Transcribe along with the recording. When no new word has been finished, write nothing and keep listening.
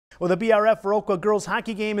Well, the BRF Viroqua girls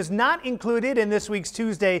hockey game is not included in this week's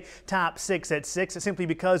Tuesday Top 6 at 6, simply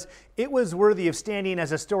because it was worthy of standing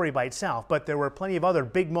as a story by itself, but there were plenty of other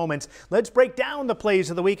big moments. Let's break down the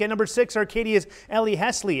plays of the week. At number 6, Arcadia's Ellie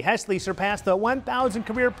Hesley. Hesley surpassed the 1,000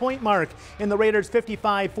 career point mark in the Raiders'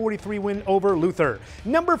 55-43 win over Luther.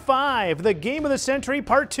 Number 5, the game of the century,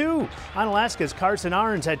 part 2. Onalaska's Carson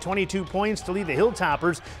Arns had 22 points to lead the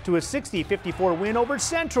Hilltoppers to a 60-54 win over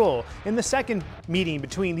Central in the second meeting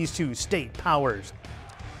between these two state powers.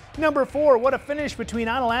 Number 4, what a finish between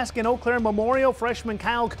Onalaska and Eau Claire Memorial. Freshman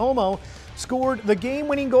Kyle Como scored the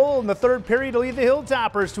game-winning goal in the third period to lead the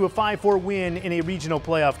Hilltoppers to a 5-4 win in a regional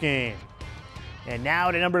playoff game. And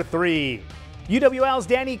now to number 3. UWL's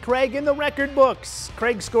Danny Craig in the record books.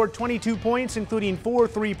 Craig scored 22 points, including 4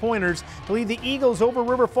 3-pointers, to lead the Eagles over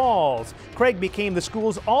River Falls. Craig became the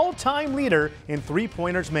school's all-time leader in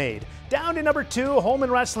 3-pointers made. Down to number 2,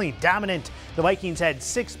 Holman Wrestling, dominant. The Vikings had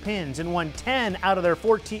 6 pins and won 10 out of their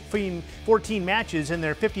 14 matches in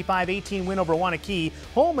their 55-18 win over Waunakee.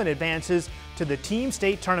 Holman advances to the team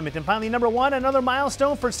state tournament. And finally, number 1, another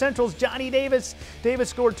milestone for Central's Johnny Davis. Davis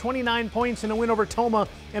scored 29 points in a win over Tomah,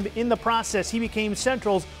 and in the process, he became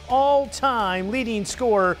Central's all-time leading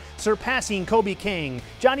scorer, surpassing Kobe King.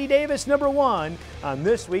 Johnny Davis, number 1 on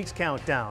this week's countdown.